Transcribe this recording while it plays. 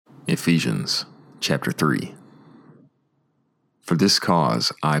Ephesians chapter 3. For this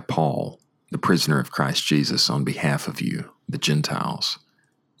cause I, Paul, the prisoner of Christ Jesus, on behalf of you, the Gentiles,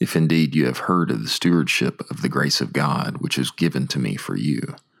 if indeed you have heard of the stewardship of the grace of God which is given to me for you,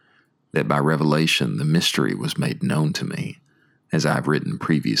 that by revelation the mystery was made known to me, as I have written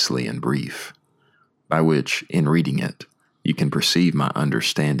previously in brief, by which, in reading it, you can perceive my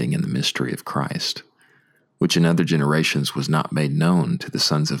understanding in the mystery of Christ, which in other generations was not made known to the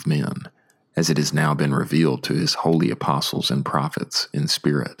sons of men, as it has now been revealed to his holy apostles and prophets in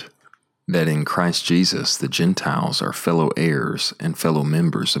spirit, that in Christ Jesus the Gentiles are fellow heirs and fellow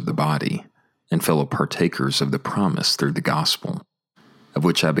members of the body, and fellow partakers of the promise through the gospel, of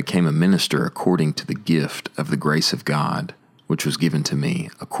which I became a minister according to the gift of the grace of God, which was given to me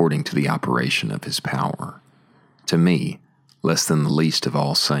according to the operation of his power. To me, less than the least of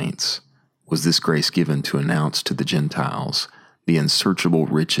all saints, was this grace given to announce to the Gentiles the unsearchable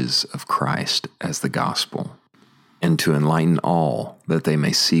riches of Christ as the gospel, and to enlighten all that they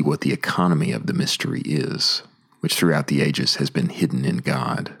may see what the economy of the mystery is, which throughout the ages has been hidden in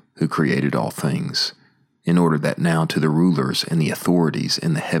God, who created all things, in order that now to the rulers and the authorities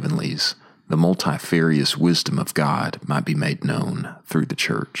in the heavenlies the multifarious wisdom of God might be made known through the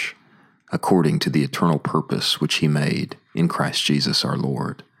church, according to the eternal purpose which he made in Christ Jesus our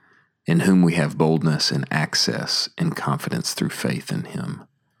Lord, in whom we have boldness and access and confidence through faith in him.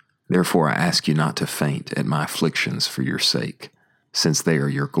 Therefore I ask you not to faint at my afflictions for your sake, since they are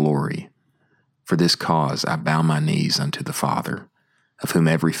your glory. For this cause I bow my knees unto the Father, of whom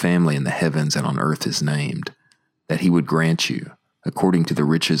every family in the heavens and on earth is named, that he would grant you, according to the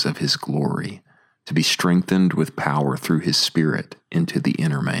riches of his glory, to be strengthened with power through his Spirit into the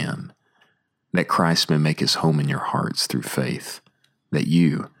inner man, that Christ may make his home in your hearts through faith, that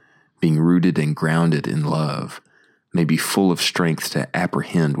you, being rooted and grounded in love, may be full of strength to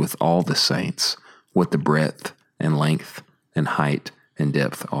apprehend with all the saints what the breadth and length and height and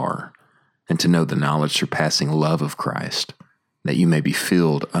depth are, and to know the knowledge surpassing love of Christ, that you may be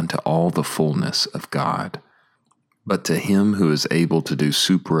filled unto all the fullness of God. But to him who is able to do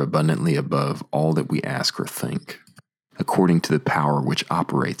superabundantly above all that we ask or think, according to the power which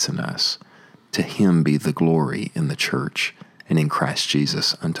operates in us, to him be the glory in the church and in Christ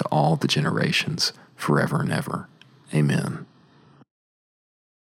Jesus unto all the generations, forever and ever. Amen.